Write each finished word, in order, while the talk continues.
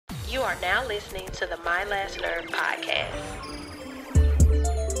You are now listening to the My Last Nerve podcast.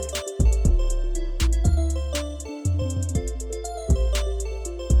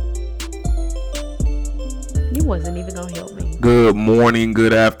 You wasn't even gonna help me. Good morning,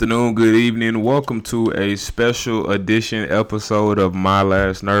 good afternoon, good evening. Welcome to a special edition episode of My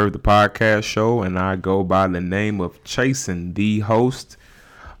Last Nerve, the podcast show, and I go by the name of Chasen, the host.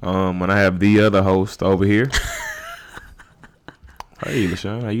 And I have the other host over here. Hey,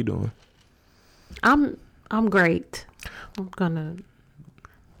 LaShawn, how you doing? I'm great. I'm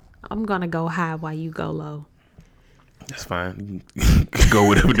gonna go high while you go low. That's fine. You can go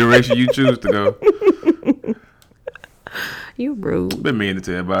whatever direction you choose to go. You rude. Been meaning to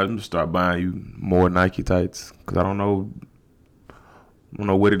tell everybody, I'm gonna start buying you more Nike tights because I don't know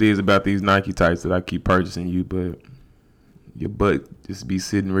what it is about these Nike tights that I keep purchasing you, but your butt just be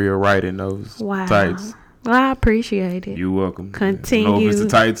sitting real right in those tights. Well, I appreciate it. You're welcome. Continue. I don't know if it's the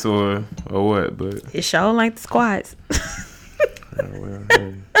tights or what, but it sure like the squats.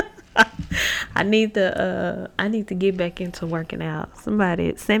 Hey. I need to get back into working out.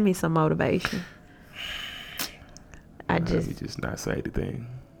 Somebody send me some motivation. Let me just not say anything.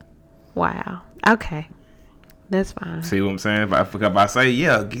 Wow. Okay. That's fine. See what I'm saying? If I say,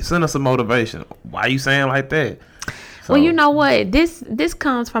 yeah, send us some motivation. Why you saying like that? So, well, you know what? This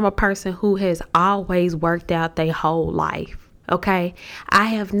comes from a person who has always worked out their whole life. Okay? I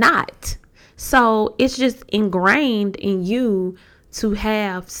have not. So it's just ingrained in you to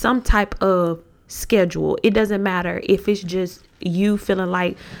have some type of schedule. It doesn't matter if it's just you feeling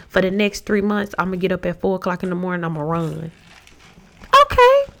like for the next 3 months, I'm going to get up at 4 o'clock in the morning, I'm going to run.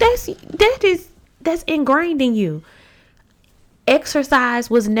 Okay. That's ingrained in you. Exercise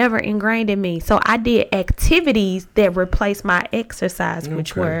was never ingrained in me. So I did activities that replaced my exercise,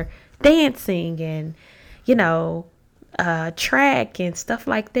 which were dancing and, track and stuff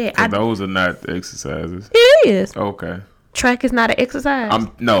like that. So those are not exercises. It is. Okay. Track is not an exercise. I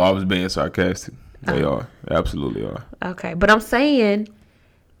was being sarcastic. They are. They absolutely are. Okay. But I'm saying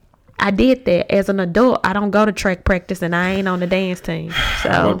I did that as an adult. I don't go to track practice and I ain't on the dance team.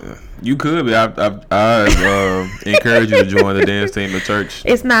 So you could be. I encourage you to join the dance team at church.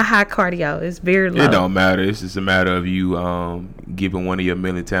 It's not high cardio. It's very low. It don't matter. It's just a matter of you giving one of your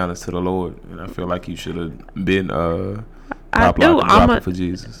many talents to the Lord. And I feel like you should have been dropping for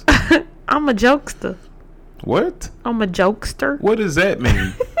Jesus. I'm a jokester. What? I'm a jokester. What does that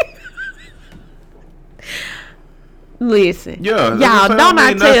mean? Listen, y'all don't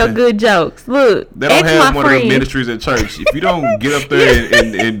I tell good jokes. Look, they don't have one of the ministries at church. If you don't get up there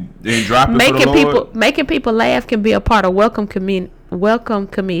and drop it for the Lord, making people laugh can be a part of welcome committee.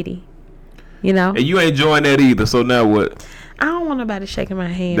 And you ain't joined that either. So now what? I don't want nobody shaking my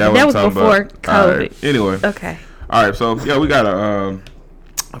hand. That was before COVID. Right. Anyway, okay. All right. So yeah, we got a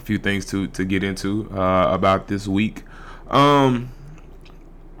few things to get into about this week. So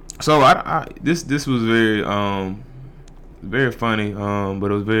this was very funny, but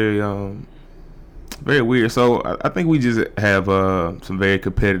it was very weird. So I think we just have some very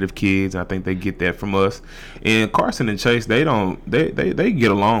competitive kids. I think they get that from us. And Carson and Chase, they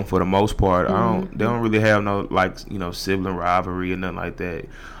get along for the most part. Mm-hmm. They don't really have no sibling rivalry or nothing like that.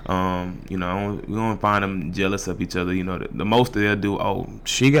 We don't find them jealous of each other. The most they'll do, oh,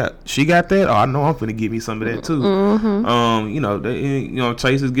 she got that. Oh, I know I'm finna give me some of that too. Mm-hmm.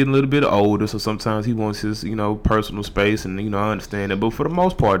 Chase is getting a little bit older, so sometimes he wants his personal space, and I understand that. But for the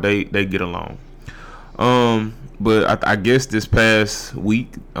most part, they get along. But I guess this past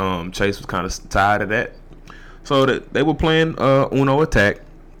week, Chase was kind of tired of that, so that they were playing Uno Attack.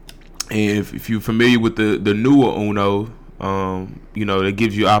 And if you're familiar with the newer Uno, that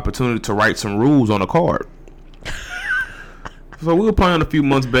gives you opportunity to write some rules on a card. So we were playing a few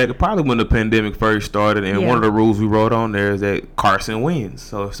months back, probably when the pandemic first started, and one of the rules we wrote on there is that Carson wins.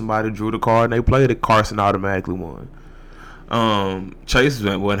 So if somebody drew the card and they played it, Carson automatically won. Chase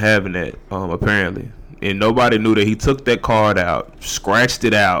wasn't having that, apparently. And nobody knew that he took that card out, scratched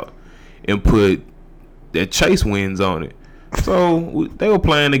it out, and put that Chase wins on it. So they were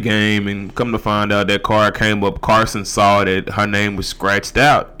playing the game, and come to find out that card came up. Carson saw that her name was scratched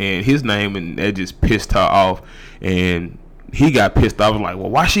out and his name, and that just pissed her off. And he got pissed off. I was like, well,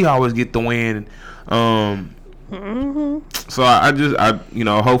 why she always get the win? Mm-hmm. So I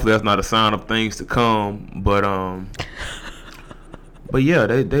hopefully that's not a sign of things to come. But yeah,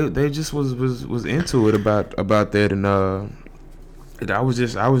 they just was into it about that, and I was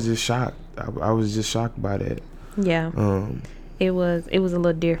just shocked. I was just shocked by that. Yeah. It was a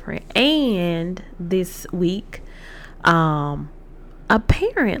little different. And this week,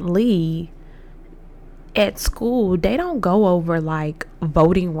 apparently at school, they don't go over like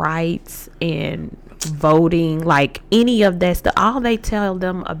voting rights and voting, like any of that stuff. All they tell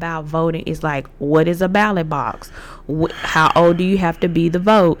them about voting is like, what is a ballot box? How old do you have to be to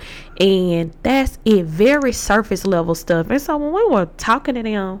vote? And that's it. Very surface level stuff. And so when we were talking to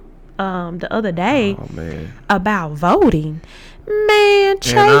them the other day about voting, man,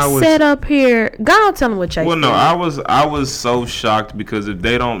 Chase sat up here. God, tell him what Chase. Well, no, I was so shocked because if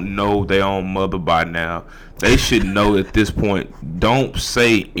they don't know their own mother by now, they should know at this point. Don't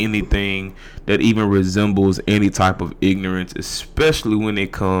say anything that even resembles any type of ignorance, especially when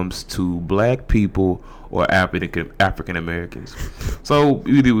it comes to black people or African Americans. So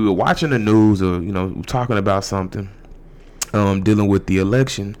either we were watching the news or talking about something dealing with the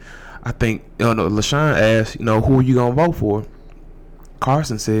election. I think LaShawn asked, who are you gonna vote for?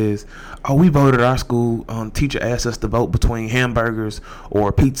 Carson says, "Oh, we voted at our school. Teacher asked us to vote between hamburgers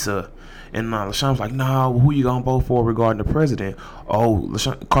or pizza." And LaShawn was like, "No, who you gonna vote for regarding the president?" Oh,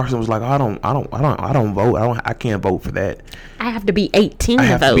 Carson was like, "I don't vote. I can't vote for that. I have to be 18 to vote.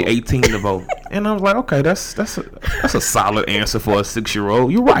 I have to be 18 to vote." And I was like, "Okay, that's a solid answer for a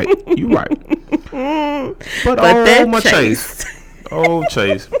 6-year-old. You're right. But oh, my Chase. Oh,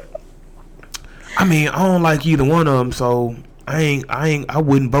 Chase. I mean, I don't like either one of them, so I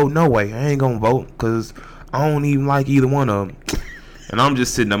wouldn't vote no way. I ain't gonna vote because I don't even like either one of them." And I'm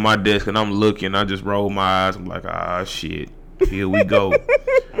just sitting at my desk and I'm looking. I just roll my eyes. I'm like, shit, here we go.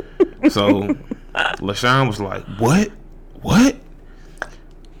 So LaShawn was like, what?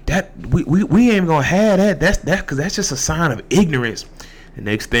 That we ain't gonna have that. That's because that's just a sign of ignorance. The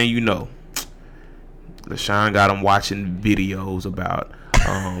next thing you know, LaShawn got him watching videos about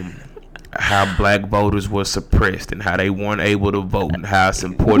how black voters were suppressed and how they weren't able to vote and how it's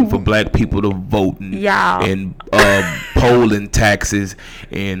important for black people to vote and polling taxes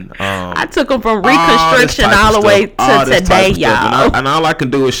and I took them from Reconstruction all the way to today, y'all. And all I can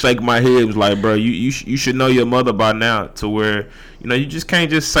do is shake my head. It was like, bro, you should know your mother by now, to where you just can't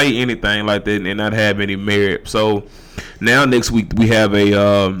just say anything like that and not have any merit. So now next week we have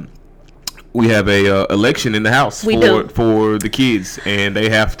a election in the House for the kids, and they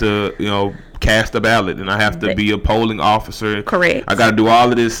have to cast a ballot, and I have to be a polling officer. Correct. I got to do all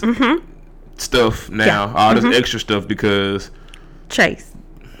of this stuff now, all this extra stuff because Chase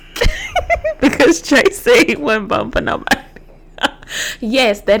said he wasn't voting for nobody.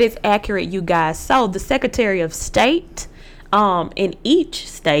 Yes, that is accurate, you guys. So the Secretary of State in each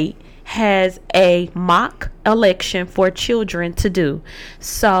state has a mock election for children to do.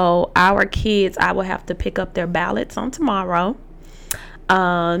 So our kids, I will have to pick up their ballots on tomorrow.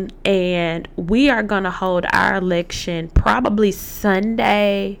 And we are going to hold our election probably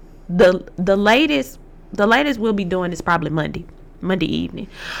Sunday. The latest we'll be doing is probably Monday evening.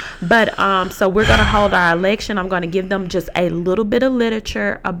 But so we're going to hold our election. I'm going to give them just a little bit of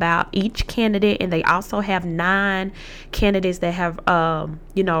literature about each candidate, and they also have 9 candidates that have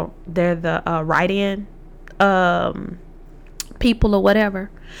they're the write-in people or whatever.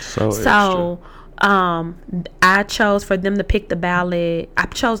 So I chose for them to pick the ballot. I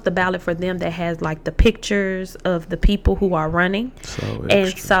chose the ballot for them that has like the pictures of the people who are running.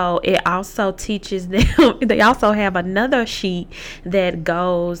 And so it also teaches them. They also have another sheet that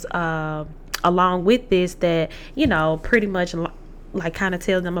goes along with this that pretty much like kind of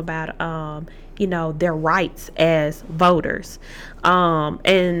tells them about their rights as voters,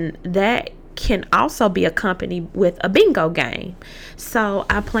 and that can also be accompanied with a bingo game. So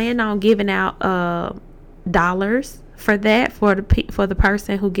I plan on giving out dollars for that for the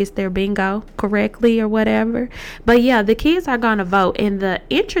person who gets their bingo correctly or whatever. But yeah, the kids are going to vote. And the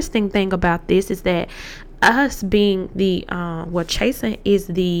interesting thing about this is that us being the Chasen is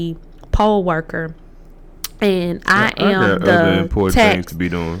the poll worker, and I am the important things to be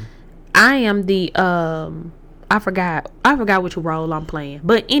doing. I am the I forgot which role I'm playing.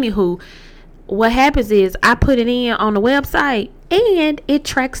 But anywho, what happens is I put it in on the website and it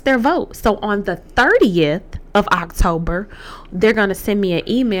tracks their vote. So on the 30th of October, they're going to send me an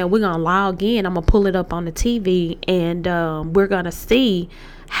email. We're going to log in. I'm going to pull it up on the TV, and we're going to see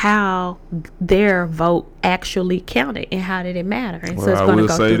how their vote actually counted and how did it matter. And so it's going to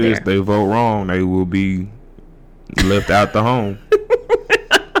go through there. They vote wrong, they will be left out the home.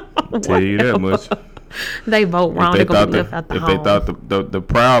 I'll tell you that much. They vote wrong, they're going to be left out the home. If they thought the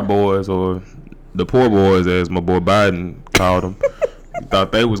Proud Boys, or the Poor Boys, as my boy Biden called them,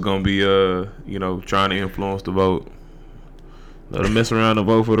 thought they was going to be, trying to influence the vote. Let them mess around and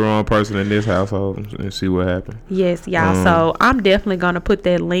vote for the wrong person in this household and see what happens. Yes, y'all. So I'm definitely going to put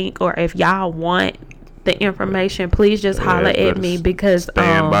that link, or if y'all want the information, please just holler at me, because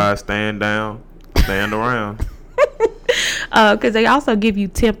stand by, stand down. stand around. Because they also give you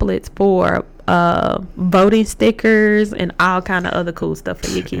templates for voting stickers and all kind of other cool stuff for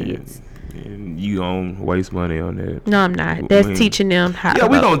your kids. And you don't waste money on that. No, I'm not. That's teaching them how. Yeah,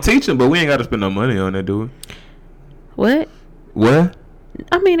 we gonna teach them, but we ain't got to spend no money on that, do we? What? What?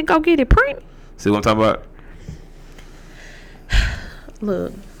 I mean, to go get it printed. See what I'm talking about?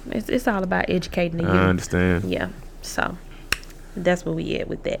 Look, it's all about educating the youth. I understand. Yeah, so that's where we at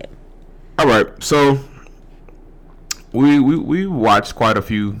with that. All right, so we watched quite a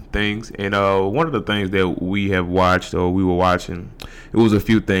few things, and one of the things that we have watched or we were watching, it was a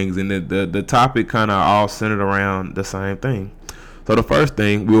few things, and the topic kind of all centered around the same thing. So the first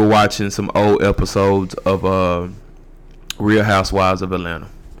thing, we were watching some old episodes of Real Housewives of Atlanta.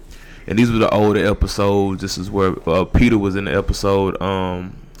 And these were the older episodes. This is where Peter was in the episode.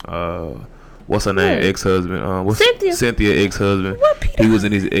 What's her name? Ex-husband. Cynthia ex-husband. What Peter? He was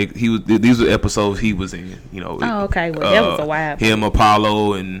in his. These were episodes he was in. You know. Oh, okay. Well, that was a while. Him,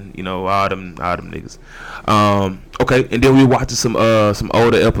 Apollo, and all them niggas. Okay, and then we were watching some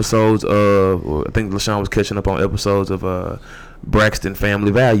older episodes of. I think LaShawn was catching up on episodes of Braxton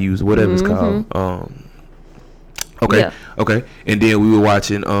Family Values, whatever it's called. Okay. Yeah. Okay. And then we were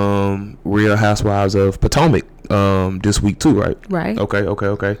watching Real Housewives of Potomac this week too, right? Right.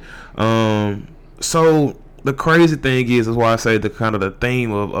 Okay. So the crazy thing is why I say the kind of the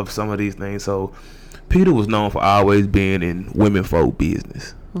theme of some of these things. So Peter was known for always being in women folk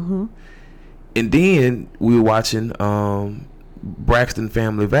business. Mm-hmm. And then we were watching Braxton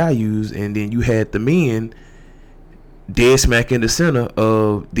Family Values, and then you had the men dead smack in the center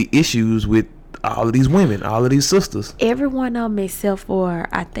of the issues with all of these women, all of these sisters. Every one of them except for,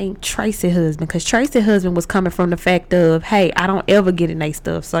 I think, Tracy's husband. Because Tracy's husband was coming from the fact of, hey, I don't ever get in their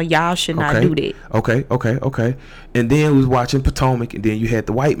stuff, so y'all should not do that. Okay. And then we was watching Potomac, and then you had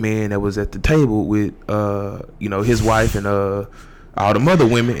the white man that was at the table with, his wife and all the other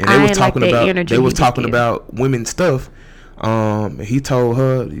women, and they was talking about women stuff. And he told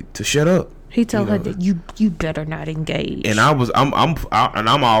her to shut up. He told her that you better not engage. And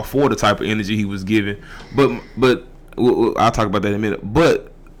I'm all for the type of energy he was giving, but I'll talk about that in a minute.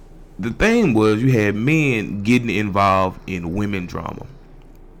 But the thing was, you had men getting involved in women drama.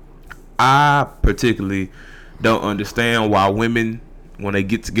 I particularly don't understand why women, when they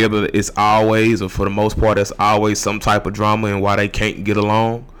get together, it's always, or for the most part, it's always some type of drama, and why they can't get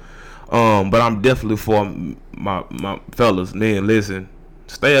along. But I'm definitely for my fellas. Man, listen.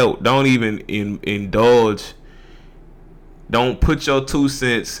 Stay out. Don't even indulge. Don't put your 2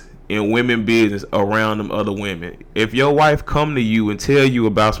 cents in women business around them other women. If your wife come to you and tell you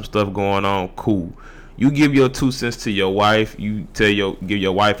about some stuff going on, cool. You give your 2 cents to your wife. You give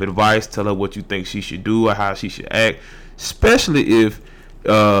your wife advice. Tell her what you think she should do or how she should act. Especially if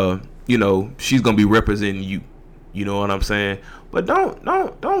she's gonna be representing you. You know what I'm saying? But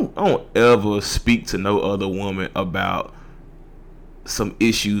don't ever speak to no other woman about some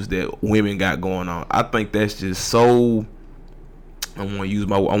issues that women got going on. I think that's just so. I want to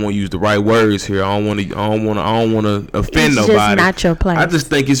use the right words here. I don't want to offend nobody. It's just not your place. I just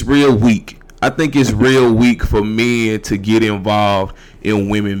think it's real weak. I think it's real weak for men to get involved in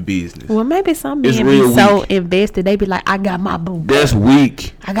women business. Well, maybe some men be so invested. They be like, I got my boo back. That's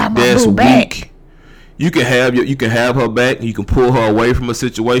weak. I got my boo back. You can have her back, and you can pull her away from a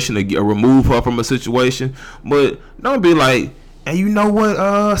situation or remove her from a situation, but don't be like, and you know what,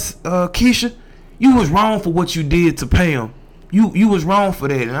 Keisha, you was wrong for what you did to Pam. You was wrong for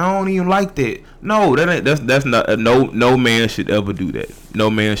that, and I don't even like that. No, that's not. No man should ever do that. No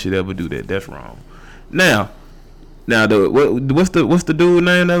man should ever do that. That's wrong. Now, what's the dude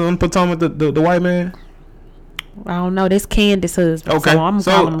name that on Potomac, the white man? I don't know. That's Candace's husband. Okay, so I'm gonna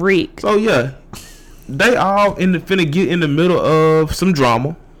call him Rick. So yeah, they all finna get in the middle of some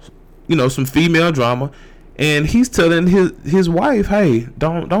drama, some female drama. And he's telling his wife, "Hey,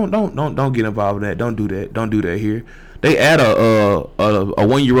 don't get involved in that. Don't do that. Don't do that here." They at a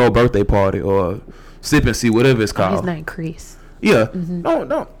 1-year-old birthday party or sip and see, whatever it's called. His name Chris. Yeah. Mm-hmm.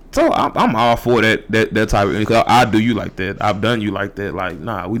 No. So I'm all for that type of. Cause I do you like that. I've done you like that. Like,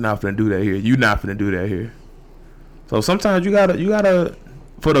 nah, we not finna do that here. You not finna do that here. So sometimes you gotta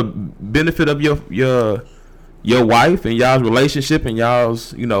for the benefit of your wife and y'all's relationship and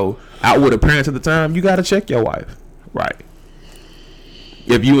y'all's, outward appearance at the time, you gotta check your wife, right?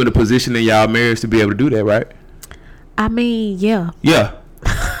 If you in a position in y'all marriage to be able to do that, right? I mean, yeah. Yeah.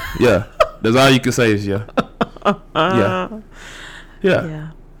 That's all you can say is yeah.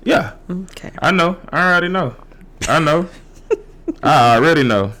 Yeah. Okay. I know. I already know. I already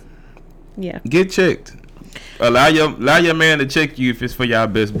know. Yeah. Get checked. Allow your man to check you if it's for y'all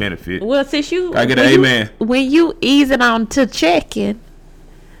best benefit. Well, since I get an amen. When you ease it on to checking,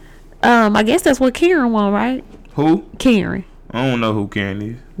 I guess that's what Karen want, right? Who? Karen. I don't know who Karen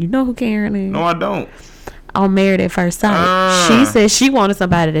is. You know who Karen is? No, I don't. On Married at First Sight. She said she wanted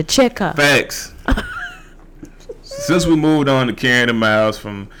somebody to check her. Facts. Since we moved on to Karen and Miles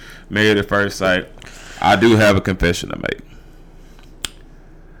from Married at First Sight, I do have a confession to make.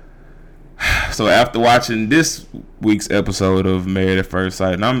 So after watching this week's episode of Married at First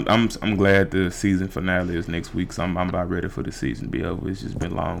Sight, and I'm glad the season finale is next week, so I'm about ready for the season to be over. It's just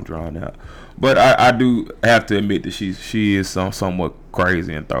been long drawn out, but I do have to admit that she is somewhat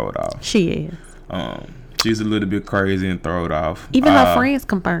crazy and throw it off. She is. She's a little bit crazy and throw it off. Even her friends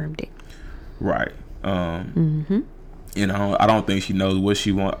confirmed it. Right. You know, I don't think she knows what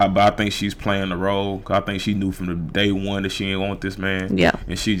she wants, but I think she's playing the role. I think she knew from the day one that she didn't want this man. Yeah.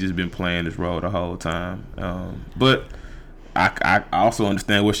 And she just been playing this role the whole time. But I also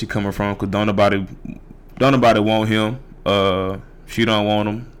understand where she coming from, because don't nobody want him. She don't want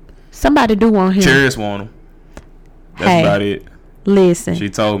him. Somebody do want him. Cheris want him. That's about it. Listen. She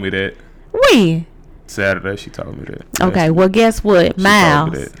told me that. When? Saturday, she told me that. Okay, well, guess what,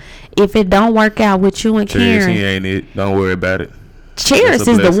 Miles? If it don't work out with you and Karen, he ain't it. Don't worry about it. Cheris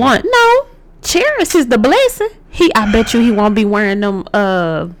is the one. No, Cheris is the blessing. I bet you he won't be wearing them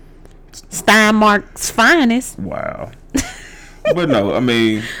Steinmark's finest. Wow. But no, I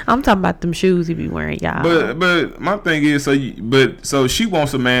mean, I'm talking about them shoes he be wearing, y'all. But my thing is, so she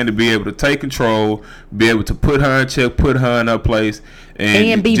wants a man to be able to take control, be able to put her in check, put her in her place,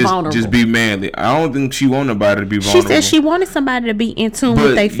 and be vulnerable. Just be manly. I don't think she want nobody to be vulnerable. She said she wanted somebody to be in tune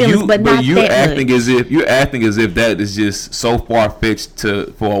with their feelings, but not you that acting much. You're acting as if that is just so far fetched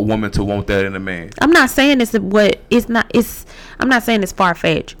for a woman to want that in a man. I'm not saying I'm not saying it's far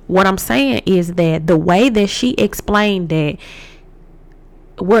fetched. What I'm saying is that the way that she explained that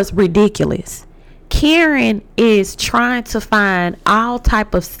was ridiculous. Karen is trying to find all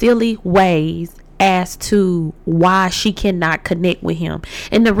type of silly ways as to why she cannot connect with him.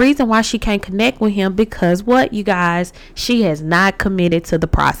 And the reason why she can't connect with him, because what, you guys, she has not committed to the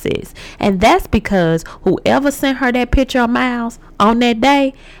process. And that's because whoever sent her that picture of Miles on that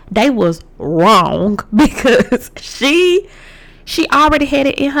day, they was wrong, because she already had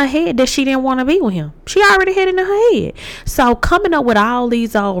it in her head that she didn't want to be with him. She already had it in her head. So coming up with all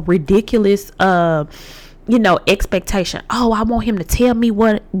these ridiculous expectation. Oh, I want him to tell me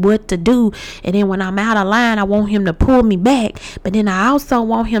what to do, and then when I'm out of line, I want him to pull me back. But then I also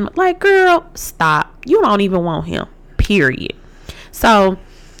want him, like, girl, stop. You don't even want him, period. So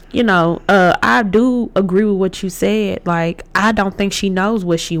I do agree with what you said. Like, I don't think she knows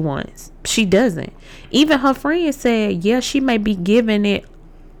what she wants. She doesn't. Even her friend said, yeah, she may be giving it,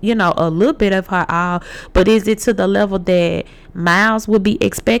 a little bit of her all, but is it to the level that Miles would be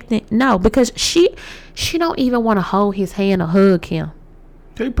expecting? No, because she don't even want to hold his hand or hug him.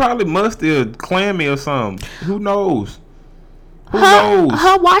 He probably must have clammy or something. Who knows?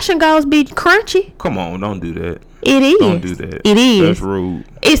 Her wash and goes be crunchy. Come on, don't do that. It is. Don't do that. It is. That's rude.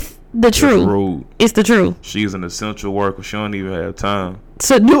 It's the truth. That's rude. It's the truth. She's an essential worker. She don't even have time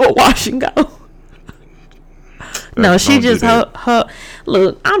to do a wash and go. No, she just her.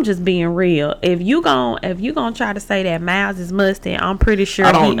 Look, I'm just being real. If you gonna try to say that Miles is musty, I'm pretty sure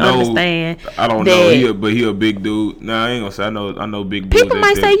understand. I don't know. But he a big dude. Nah, I ain't gonna say. I know big dudes. People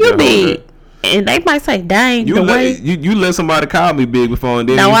might say you big. And they might say, dang, you let somebody call me big before and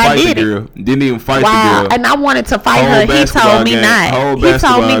didn't even fight the girl. Didn't even fight the girl. And I wanted to fight her. He told me not. He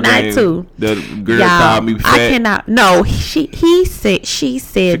told me not to. The girl called me fat. I cannot. No, she said she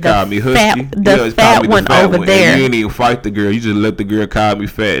called me husky. The fat one over there. And you didn't even fight the girl. You just let the girl call me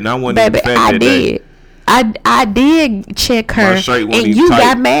fat. And I wasn't even fat that day. I did check her, and you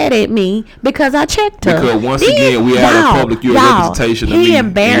got mad at me because I checked her. Because once again, we had a public representation of me. He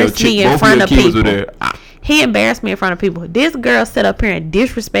embarrassed me in front of people. He embarrassed me in front of people. This girl sat up here and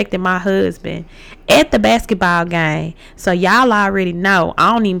disrespected my husband at the basketball game. So y'all already know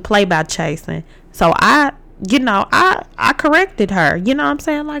I don't even play by chasing. So I corrected her. You know what I'm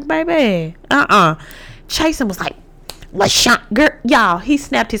saying? Like, baby, Chasing was like, LaShawn, girl, y'all, he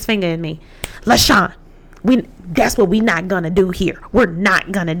snapped his finger at me. LaShawn, that's what we not gonna do here. We're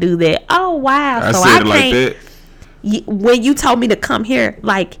not gonna do that. Oh wow! I can't. Like that. When you told me to come here,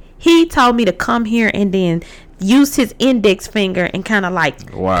 like he told me to come here and then used his index finger and kind of like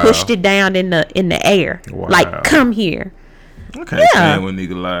pushed it down in the air, like come here. I can't stand when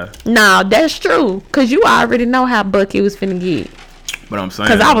nigga lie. No, that's true. Cause you already know how Bucky was finna get. But I'm saying,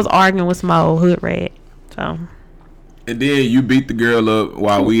 cause I was arguing with some old hood rat. So And then you beat the girl up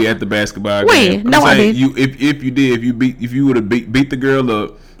while we at the basketball game. When? No, I didn't. If you would have beat the girl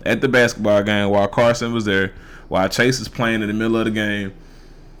up at the basketball game while Carson was there, while Chase was playing in the middle of the game,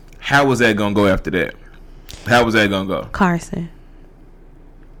 how was that gonna go after that? How was that gonna go? Carson,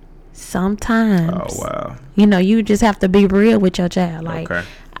 sometimes. Oh wow. You just have to be real with your child. Like, okay.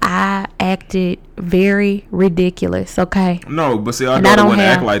 I acted very ridiculous. Okay. No, but see, our daughter wouldn't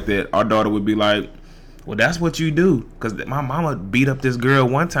act like that. Our daughter would be like, well, that's what you do, because my mama beat up this girl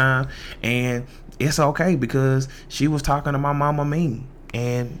one time, and it's okay because she was talking to my mama mean,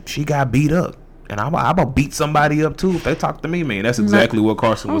 and she got beat up, and I'm gonna beat somebody up too if they talk to me mean. That's exactly what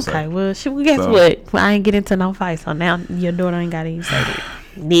Carson was saying. Okay, well, guess what? I ain't get into no fight, so now your daughter ain't got to even say that.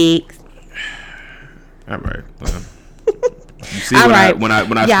 Next. All right. Well, you see, when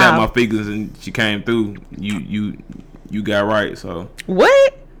I snapped my fingers and she came through, you got right. So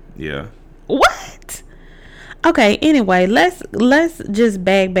what? Yeah. What? Okay, anyway, let's just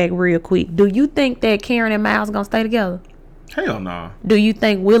back real quick. Do you think that Karen and Miles gonna stay together? Hell no. Do you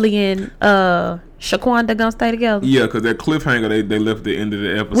think Willie and Shaquanda gonna stay together? Yeah, because that cliffhanger they left at the end of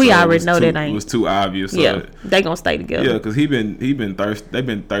the episode. We already know that ain't. It was too obvious. Yeah, they gonna stay together. Yeah, because he been thirsty. They've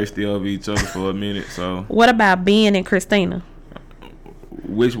been thirsty over each other for a minute. So what about Ben and Christina?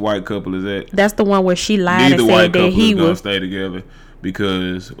 Which white couple is that? That's the one where she lied Neither and said that he was gonna stay together.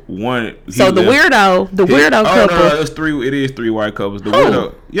 Because one, so the weirdo couple. No, it's three. It is three white couples. The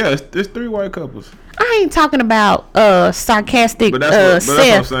weirdo, yeah, it's three white couples. I ain't talking about sarcastic. But that's what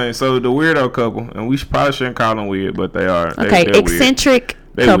I'm saying. So the weirdo couple, and we probably shouldn't call them weird, but they are. Okay, they're eccentric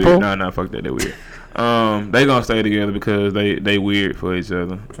weird. couple. Weird. No, fuck that. They're weird. They gonna stay together because they weird for each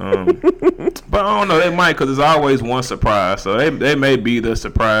other. But I don't know, they might, because there's always one surprise. So they may be the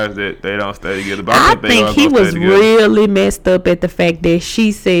surprise that they don't stay together. But I think he was really messed up at the fact that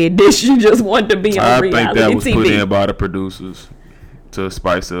she said that she just wanted to be on reality TV. I think that was put in by the producers to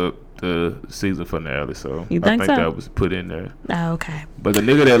spice up the season finale. So I think that was put in there. Oh, okay. But the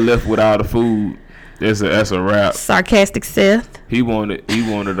nigga that left with all the food, that's a wrap. Sarcastic Seth. He wanted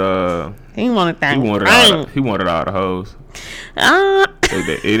all the hoes.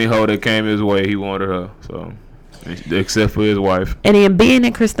 Any hoe that came his way, he wanted her. So, except for his wife. And then Ben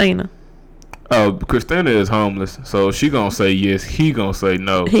and Christina. Oh, Christina is homeless, so she gonna say yes. He gonna say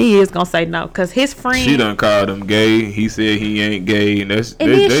no. He is gonna say no, cause his friend. She done called him gay. He said he ain't gay, and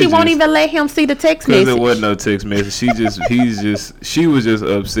she won't even let him see the text message. Cause there wasn't no text message. She was just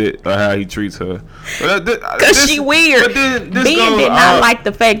upset at how he treats her. Cause she weird. Ben did not like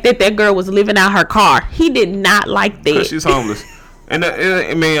the fact that girl was living out her car. He did not like that. Cause she's homeless. And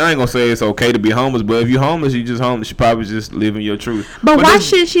I mean, I ain't gonna say it's okay to be homeless, but if you're homeless, you just homeless. You probably just living your truth. But why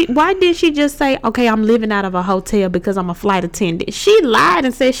did she just say, okay, I'm living out of a hotel because I'm a flight attendant? She lied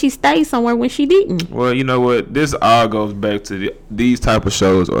and said she stayed somewhere when she didn't. Well, you know what? This all goes back to these type of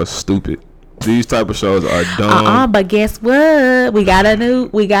shows are stupid. These type of shows are dumb. But guess what? We got a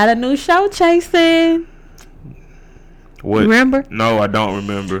new show chasing. What? Remember? No, I don't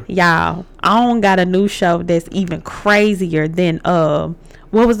remember. Y'all, I got a new show that's even crazier than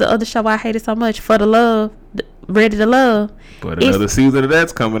what was the other show I hated so much? For the Love, Ready to Love. But another season of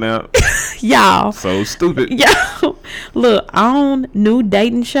that's coming out. Y'all, so stupid. Y'all, look, our new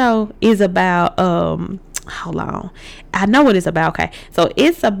dating show is about hold on, I know what it's about. Okay, so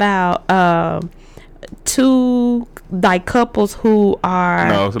it's about two like couples who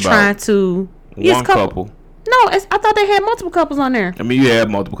are trying to one couple. No, I thought they had multiple couples on there. I mean, you have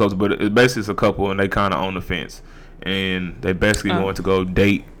multiple couples, but it's basically a couple, and they kind of on the fence, and they basically want to go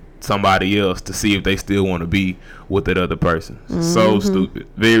date somebody else to see if they still want to be with that other person. So stupid,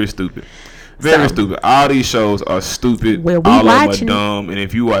 very stupid, very stupid. All these shows are stupid. All of them are dumb, and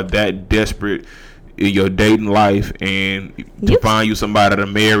if you are that desperate in your dating life and to find you somebody to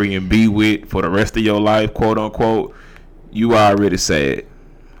marry and be with for the rest of your life, quote unquote, you are already sad.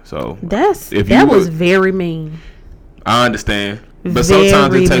 So that was very mean. I understand, but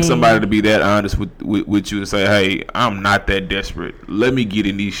sometimes it takes somebody to be that honest with you to say, "Hey, I'm not that desperate. Let me get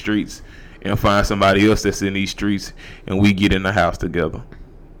in these streets and find somebody else that's in these streets, and we get in the house together."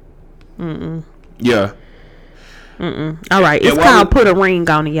 Yeah. All right, it's called Put a Ring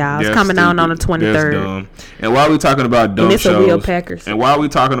on It, y'all. It's coming out on the 23rd. And while we're talking about dumb shows, a real Packers. And while we're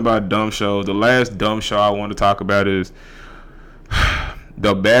talking about dumb shows, the last dumb show I want to talk about is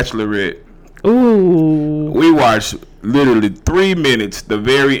The Bachelorette. Ooh. We watched literally 3 minutes, the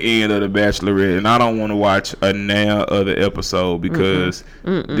very end of The Bachelorette, and I don't want to watch a now other episode because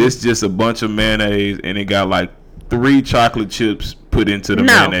this just a bunch of mayonnaise, and it got like 3 chocolate chips put into the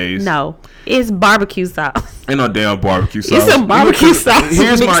mayonnaise. No, it's barbecue sauce. Ain't no damn barbecue sauce. It's some barbecue sauce.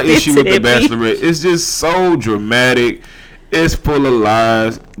 Here's my issue with The beef. Bachelorette. It's just so dramatic. It's full of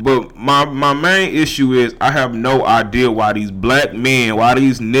lies. But my main issue is I have no idea why these black men, why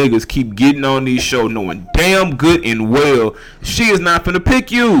these niggas keep getting on these shows knowing damn good and well she is not finna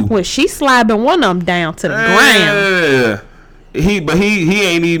pick you. Well, she slapping one of them down to the ground. He don't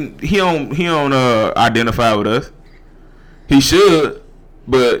identify with us. He should,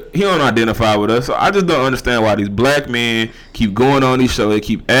 but he don't identify with us. So I just don't understand why these black men keep going on these shows. They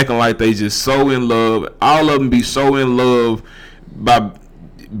keep acting like they just so in love. All of them be so in love by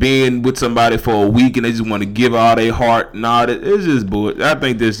being with somebody for a week and they just want to give all their heart and all that. It's just bullshit. I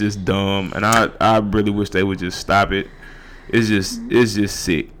think that's just dumb, and I really wish they would just stop it. It's just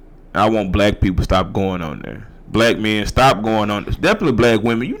sick. I want black people to stop going on there. Black men, stop going on. Definitely black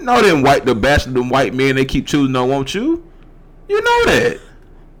women. You know them the bachelor, them white men, they keep choosing don't want you. You know that.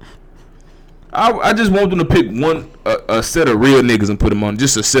 I just want them to pick a set of real niggas and put them on.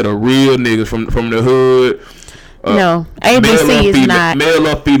 Just a set of real niggas from the hood. No, ABC is not. Male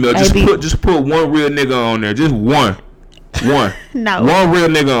or female. Just put one real nigga on there. Just one. No. One real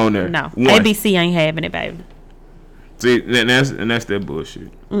nigga on there. No. One. ABC ain't having it, baby. See, and that's that bullshit.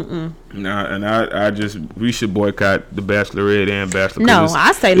 We should boycott the Bachelorette and Bachelor. No,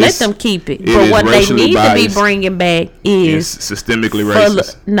 I say let them keep it. But what they need to be bringing back is systemically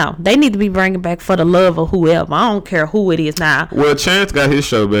racist. No, they need to be bringing back for the love of whoever. I don't care who it is now. Well, Chance got his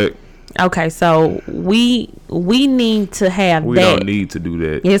show back. Okay, so we need to have that. We don't need to do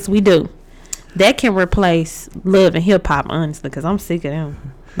that. Yes, we do. That can replace love and hip hop, honestly, because I'm sick of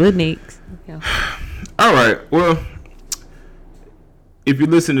them. Good nicks. Yeah. All right. Well, if you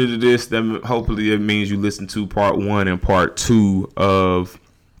listen to this, then hopefully it means you listen to part 1 and part 2 of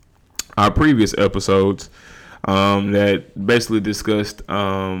our previous episodes that basically discussed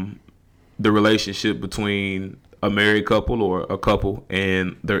the relationship between a married couple or a couple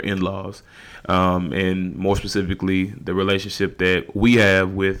and their in-laws, and more specifically the relationship that we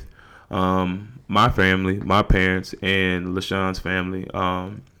have with my family, my parents, and LaShawn's family.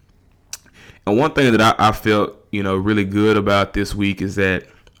 And one thing that I felt, really good about this week is that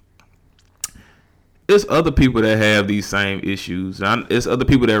there's other people that have these same issues. It's other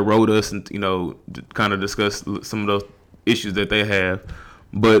people that wrote us and, kind of discuss some of those issues that they have.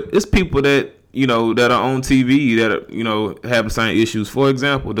 But it's people that, that are on TV that are, have the same issues. For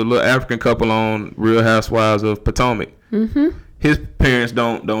example, the little African couple on Real Housewives of Potomac. Mm-hmm. His parents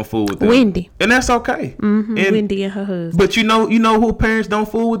don't fool with them. Wendy. And that's okay. Mm-hmm. Wendy and her husband. But you know who parents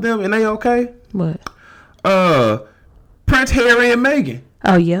don't fool with them and they okay? What? Prince Harry and Meghan.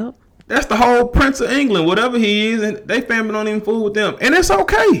 Oh, yep. That's the whole Prince of England, whatever he is, and they family don't even fool with them. And it's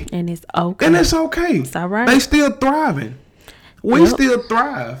okay. And it's okay. It's all right. They still thriving. We still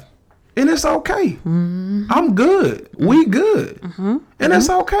thrive. And it's okay. Mm-hmm. I'm good. We good. Mm-hmm. And it's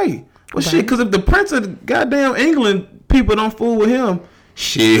okay. Well, shit, because if the Prince of goddamn England people don't fool with him,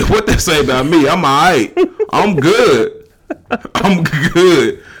 shit, what they say about me? I'm all right. I'm good. I'm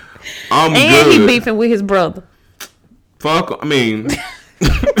good. I'm good. And he beefing with his brother. Fuck, I mean, hey,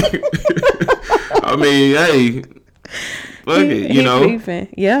 fuck it,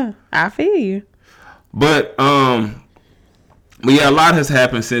 Beefing. Yeah, I feel you. But yeah, a lot has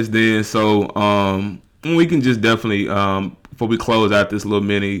happened since then. So we can just definitely before we close out this little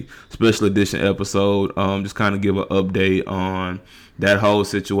mini special edition episode, just kind of give an update on that whole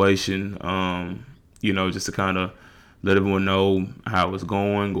situation. Just to kind of let everyone know how it's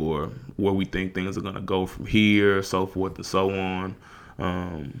going or where we think things are going to go from here, so forth and so on.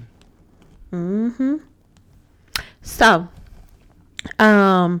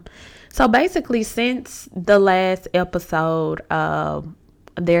 So basically, since the last episode,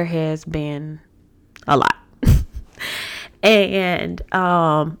 there has been a lot. And,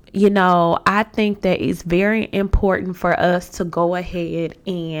 I think that it's very important for us to go ahead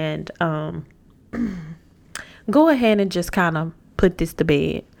and just kind of put this to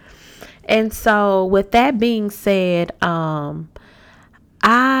bed. And so with that being said,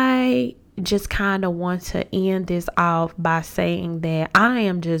 I just kind of want to end this off by saying that I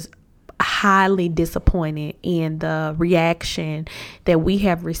am just highly disappointed in the reaction that we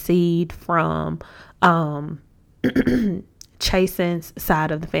have received from Chasen's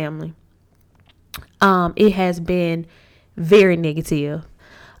side of the family. It has been very negative.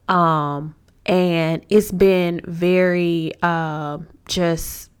 And it's been very,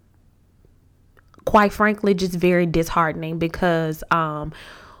 just quite frankly, just very disheartening because,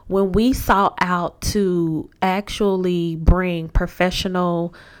 when we sought out to actually bring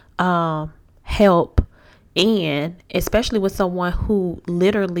professional, help And especially with someone who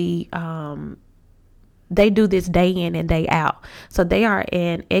literally, they do this day in and day out. So they are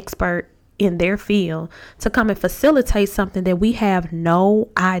an expert in their field to come and facilitate something that we have no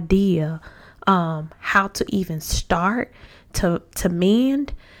idea how to even start to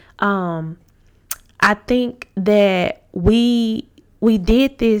mend. I think that we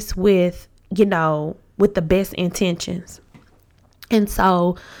did this with the best intentions. And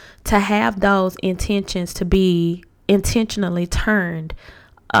so to have those intentions to be intentionally turned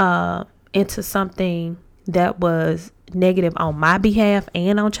into something that was negative on my behalf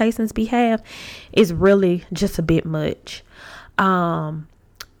and on Chasen's behalf is really just a bit much. I'm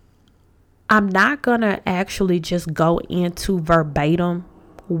not gonna actually just go into verbatim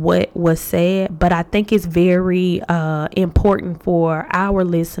what was said, but I think it's very important for our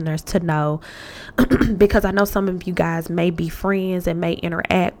listeners to know because I know some of you guys may be friends and may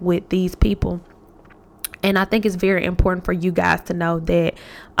interact with these people, and I think it's very important for you guys to know that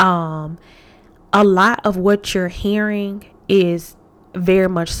a lot of what you're hearing is very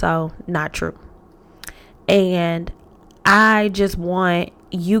much so not true. And I just want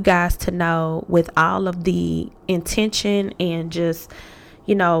you guys to know, with all of the intention and just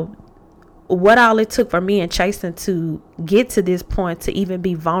what all it took for me and Chasen to get to this point, to even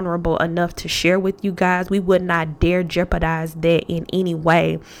be vulnerable enough to share with you guys, we would not dare jeopardize that in any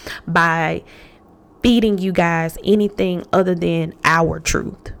way by feeding you guys anything other than our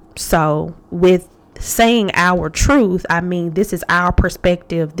truth. So with saying our truth, I mean, this is our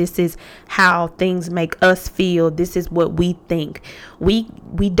perspective. This is how things make us feel. This is what we think. We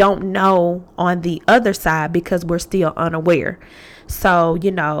don't know on the other side because we're still unaware. So,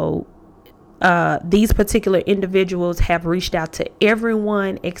 these particular individuals have reached out to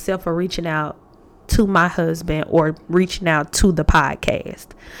everyone except for reaching out to my husband or reaching out to the podcast.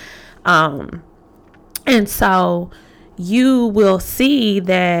 And so you will see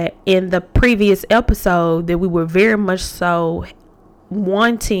that in the previous episode that we were very much so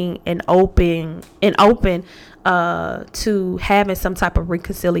wanting and open to having some type of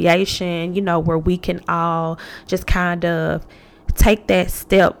reconciliation, where we can all just kind of take that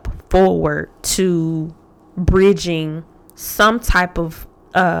step forward to bridging some type of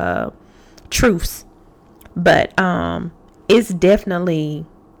truce. But it's definitely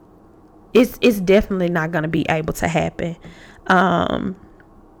not going to be able to happen. I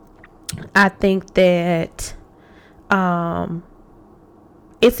think that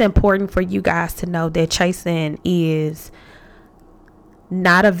it's important for you guys to know that Chasen is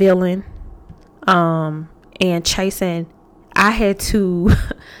not a villain. And Chasen, I had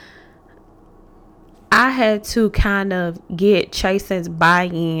to kind of get Chasen's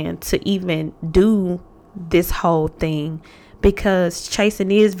buy-in to even do this whole thing, because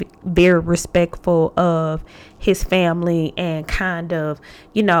Chasen is very respectful of his family and kind of,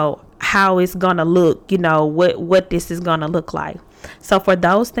 how it's gonna look, what this is gonna look like. So for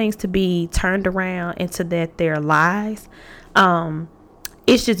those things to be turned around into that they're lies,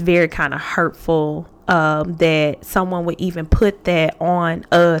 it's just very kind of hurtful that someone would even put that on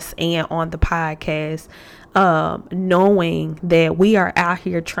us and on the podcast, knowing that we are out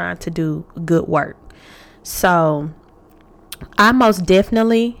here trying to do good work. So I most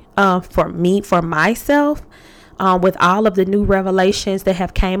definitely, for myself, with all of the new revelations that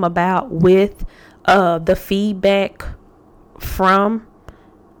have came about with the feedback from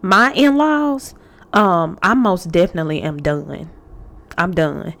my in-laws, I most definitely am done. I'm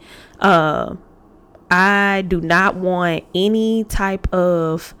done. I do not want any type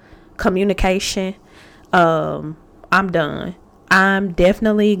of communication. I'm done. I'm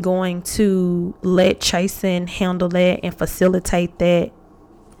definitely going to let Chasen handle that and facilitate that.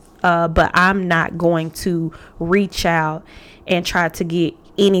 But I'm not going to reach out and try to get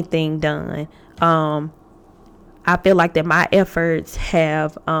anything done. I feel like that my efforts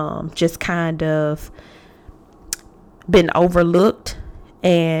have just kind of been overlooked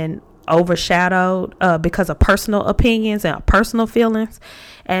and overshadowed because of personal opinions and personal feelings.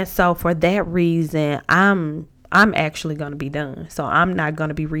 And so for that reason, I'm actually going to be done. So I'm not going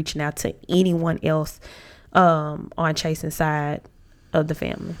to be reaching out to anyone else on Chasen's side of the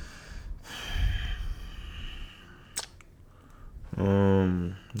family.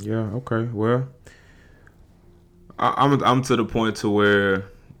 Yeah, okay. Well, I'm to the point to where,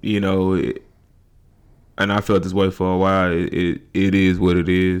 and I felt this way for a while. It is what it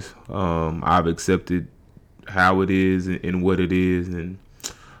is. I've accepted how it is and what it is, and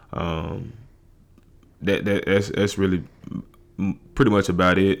that's really pretty much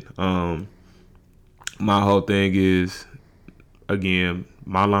about it. My whole thing is, again,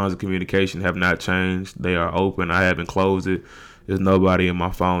 my lines of communication have not changed. They are open. I haven't closed it. There's nobody in my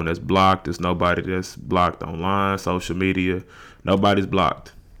phone that's blocked. There's nobody that's blocked online, social media. Nobody's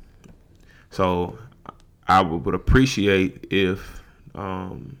blocked. So I would appreciate if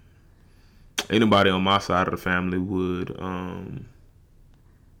anybody on my side of the family would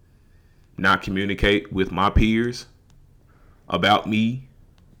not communicate with my peers about me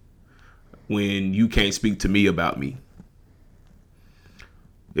when you can't speak to me about me.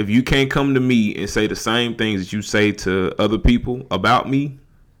 If you can't come to me and say the same things that you say to other people about me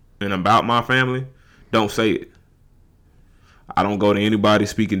and about my family, don't say it. I don't go to anybody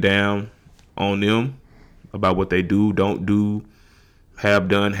speaking down on them about what they do, don't do, have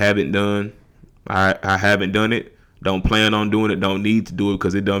done, haven't done. I haven't done it. Don't plan on doing it. Don't need to do it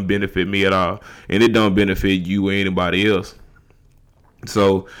because it don't benefit me at all. And it don't benefit you or anybody else.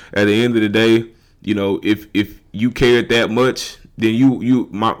 So at the end of the day, you know, if you cared that much, then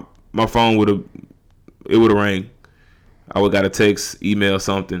my phone would have rang. I would got a text, email,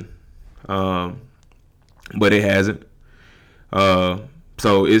 something, but it hasn't.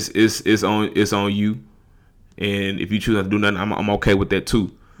 So it's on you, and if you choose not to do nothing, I'm okay with that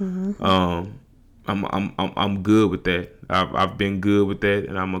too. Mm-hmm. I'm good with that. I've been good with that,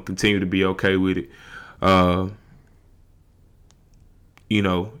 and I'm gonna continue to be okay with it. You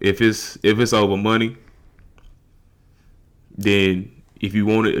know, if it's over money, then if you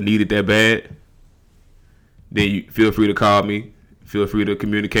want it or need it that bad, then you feel free to call me. Feel free to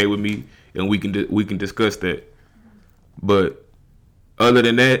communicate with me, and we can discuss that. But other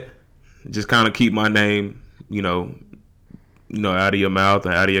than that, just kind of keep my name, you know, out of your mouth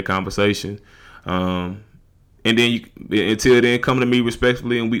and out of your conversation. And then until then, come to me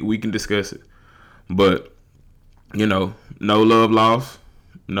respectfully, and we can discuss it. But you know, no love lost,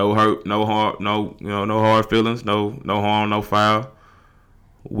 no hurt, no hard, no hard feelings, no harm, no foul.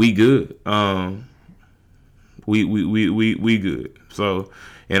 We good. We good. So,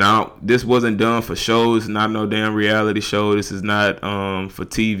 and this wasn't done for shows. Not no damn reality show. This is not for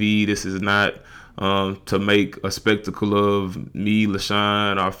TV. This is not to make a spectacle of me,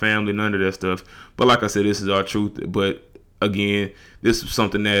 LaShawn, our family, none of that stuff. But like I said, this is our truth. But again, this is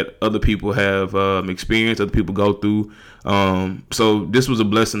something that other people have experienced, other people go through. So this was a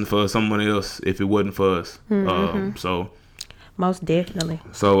blessing for someone else if it wasn't for us. Mm-hmm. So most definitely.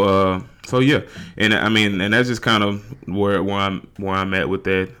 So yeah, and I mean, and that's just kind of where I'm at with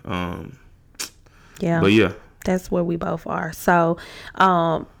that. Yeah. But yeah. That's where we both are. So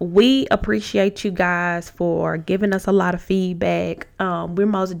we appreciate you guys for giving us a lot of feedback. We're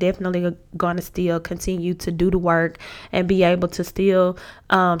most definitely going to still continue to do the work and be able to still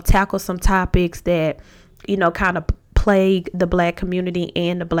tackle some topics that, you know, kind of plague the Black community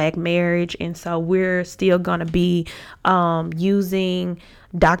and the Black marriage. And so we're still going to be using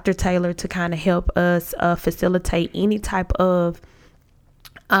Dr. Taylor to kind of help us facilitate any type of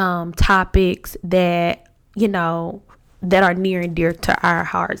topics that, you know, that are near and dear to our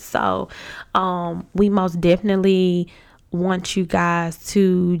hearts. So we most definitely want you guys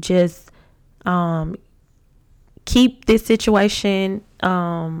to just keep this situation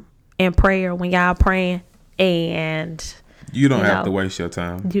in prayer when y'all praying. And you don't have to waste your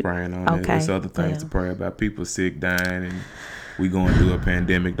time praying on it. There's other things to pray about. People sick, dying, and we going through a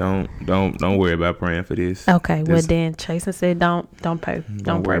pandemic. Don't worry about praying for this. Okay, well then Chasen said don't pray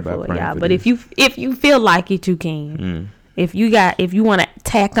for it, y'all. But if you feel like it, you can. If you want to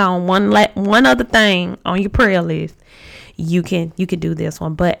tack on one other thing on your prayer list, you can do this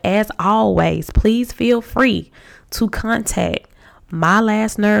one. But as always, please feel free to contact My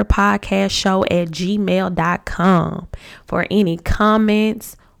Last Nerve Podcast Show at gmail.com for any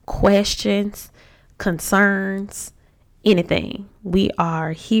comments, questions, concerns, anything. We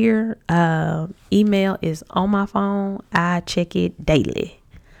are here. Email is on my phone. I check it daily.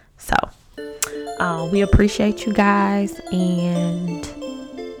 So we appreciate you guys. And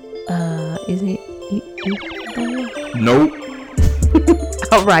is it you? Nope.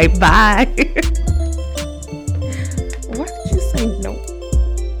 All right, bye. Why did you say no?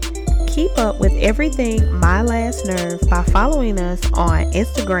 Keep up with everything My Last Nerve by following us on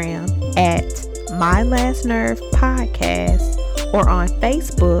Instagram at My Last Nerve Podcast or on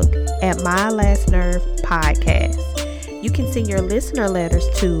Facebook at My Last Nerve Podcast. You can send your listener letters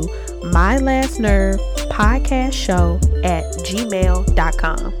to My Last Nerve Podcast Show at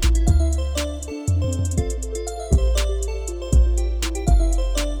gmail.com.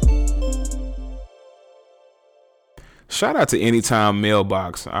 Shout out to Anytime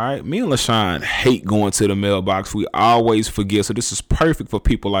Mailbox. All right. Me and LaShawn hate going to the mailbox. We always forget. So this is perfect for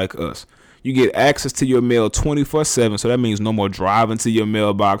people like us. You get access to your mail 24/7. So that means no more driving to your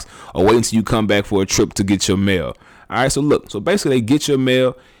mailbox or waiting until you come back for a trip to get your mail. All right. So look, so basically they get your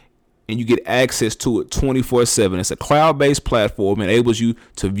mail and you get access to it 24/7. It's a cloud-based platform and enables you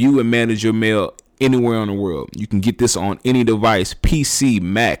to view and manage your mail anywhere in the world. You can get this on any device: PC,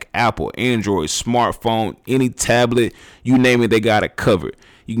 Mac, Apple, Android, smartphone, any tablet, you name it, they got it covered.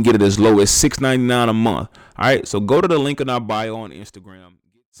 You can get it as low as $6.99 a month. All right, so go to the link in our bio on Instagram,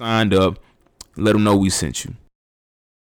 get signed up, let them know we sent you.